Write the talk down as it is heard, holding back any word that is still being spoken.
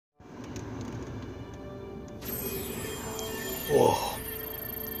Whoa.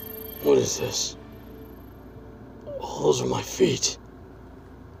 What is this? Oh, those are my feet.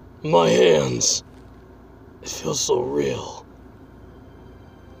 My hands. It feels so real.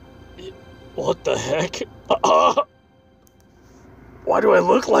 What the heck? Why do I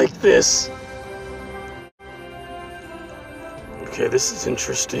look like this? Okay, this is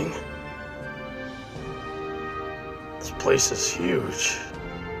interesting. This place is huge.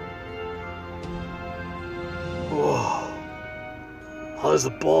 Whoa. How is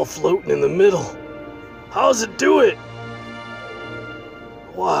the ball floating in the middle? How does it do it?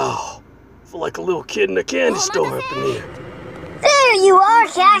 Wow. I feel like a little kid in a candy store up in here. There you are,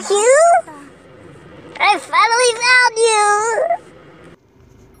 Kaku! I finally found you!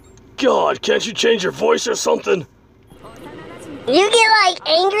 God, can't you change your voice or something? You get like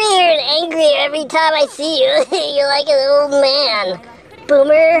angrier and angrier every time I see you. You're like an old man.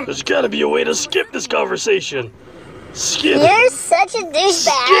 Boomer. There's gotta be a way to skip this conversation. Skip. You're such a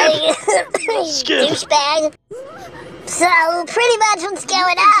douchebag. Skip. Douchebag. So, pretty much what's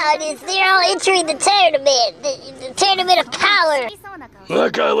going on is they're all entering the tournament. The tournament of power.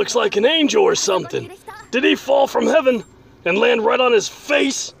 That guy looks like an angel or something. Did he fall from heaven and land right on his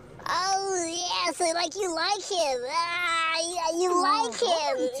face? Oh, yeah, so like you like him. You like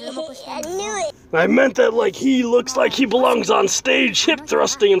him. I knew it. I meant that like he looks like he belongs on stage hip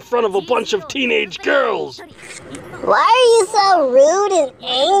thrusting in front of a bunch of teenage girls. Why are you so rude and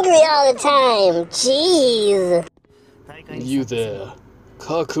angry all the time? Jeez. You there.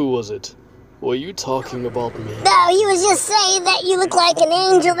 Kaku, was it? Were you talking about me? No, he was just saying that you look like an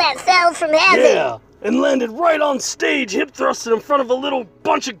angel that fell from heaven. Yeah, and landed right on stage hip thrusting in front of a little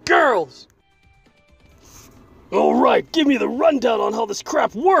bunch of girls. Alright, give me the rundown on how this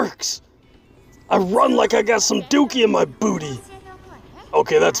crap works. I run like I got some dookie in my booty.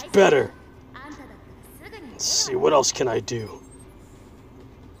 Okay, that's better. Let's see, what else can I do?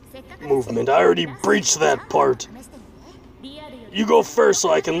 Movement, I already breached that part. You go first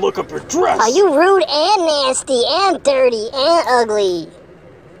so I can look up your dress. Are you rude and nasty and dirty and ugly?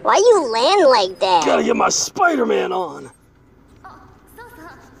 Why you land like that? Gotta get my Spider-Man on.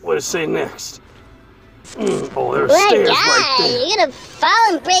 What to say next? Oh, there's stairs right there. You're gonna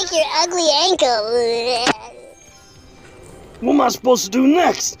fall and break your ugly ankle. What am I supposed to do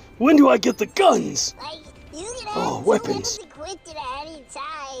next? When do I get the guns? Like, you can Oh, weapons. quit it at any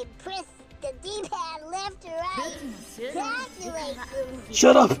time. Press the D-pad left or right. Calculate.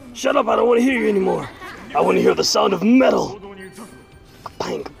 Shut up! Shut up! I don't want to hear you anymore. I want to hear the sound of metal.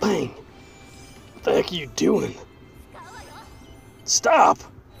 Bang, bang. What the heck are you doing? Stop!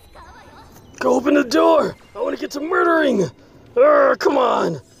 Go open the door! I want to get to murdering! Come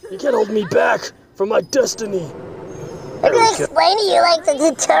on! You can't hold me back from my destiny. I'm gonna explain to you like the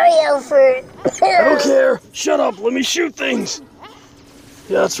tutorial for... I don't care! Shut up! Let me shoot things!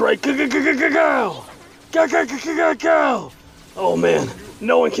 Yeah, that's right. Go! Go! Oh man,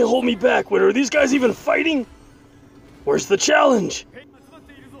 no one can hold me back. Wait, are these guys even fighting? Where's the challenge?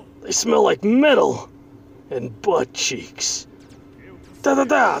 They smell like metal and butt cheeks.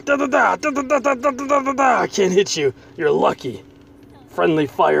 I can't hit you. You're lucky. Friendly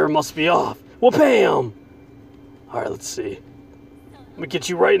fire must be off. Wha-pam! Alright, let's see. Let me get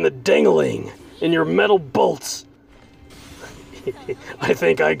you right in the dangling in your metal bolts. I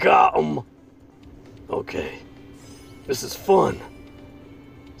think I got them. Okay. This is fun.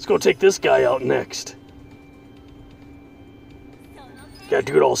 Let's go take this guy out next. Gotta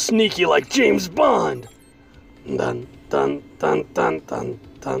do it all sneaky like James Bond. Dun dun dun dun dun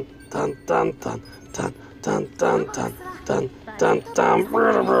dun dun dun dun dun dun dun dun dun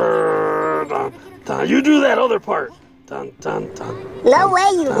dun dun. You do that other part. Dun dun dun. No way,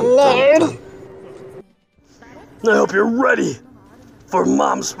 you nerd. I hope you're ready for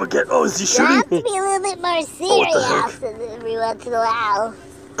Mom's spaghetti. Oh, is he You have shooting to be me? a little bit more serious every once in a while.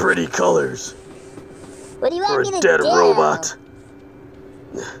 Pretty colors What do you for want a me to dead do? robot.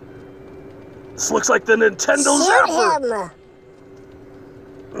 This looks like the Nintendo Zapper. Shoot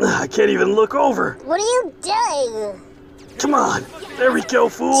him. I can't even look over. What are you doing? Come on. There we go,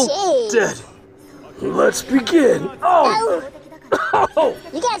 fool. Jeez. Dead. Let's begin. Oh! Oh!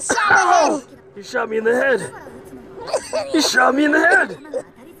 You got shot in the head. He shot me in the head. He shot me in the head.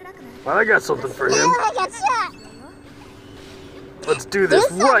 Well, I got something for him. I got shot. Let's do this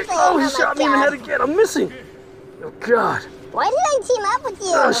Do right. something. Oh, he Oh, shot my me in the head God. again. I'm missing. Oh, God. Why did I team up with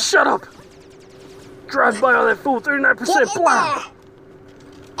you? Shut up. Drive by on that fool. 39%. Get in Blah. there.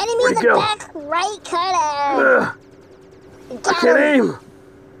 Enemy Where'd in he the go? back right corner. Ugh, I can't aim.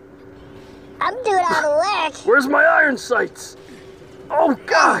 I'm doing all the work. Where's my iron sights? Oh,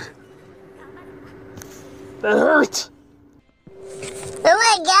 God. That hurt. Oh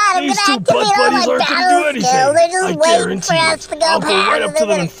my god, I'm These gonna two butt activate all buddies my aren't gonna do battle anything. skills. They're just I waiting guarantee for it. us to go I'll go right past up to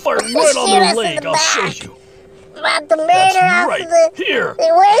them and fire right on shoot their us in leg. the I'll show back. you. About to murder That's us. right. Here.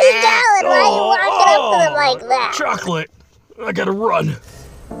 Hey, where are you going? Why are you walking up to them like that? Chocolate. I gotta run.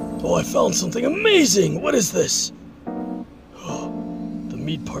 Oh, I found something amazing. What is this? Oh, the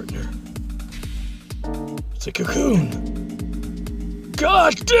meat partner. It's a cocoon.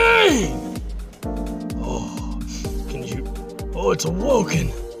 God dang! Oh, can you... Oh, it's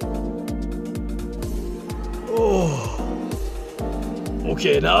awoken. Oh.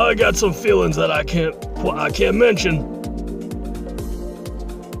 Okay, now I got some feelings that I can't mention.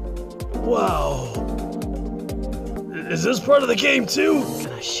 Wow. Is this part of the game too?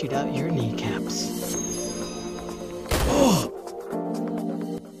 Can I shoot out your kneecaps?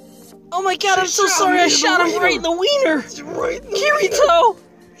 Oh my god, I'm so sorry I shot him right in the wiener! Right in the Kirito!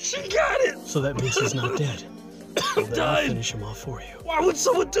 She got it! So that means he's not dead. Well, then I'll Died. finish him off for you. Why would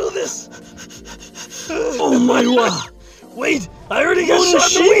someone do this? Oh my god! Wait, I already got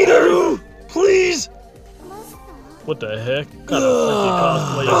shot in the wiener! Please! What the heck? What kind of freaky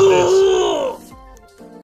cosplay is this?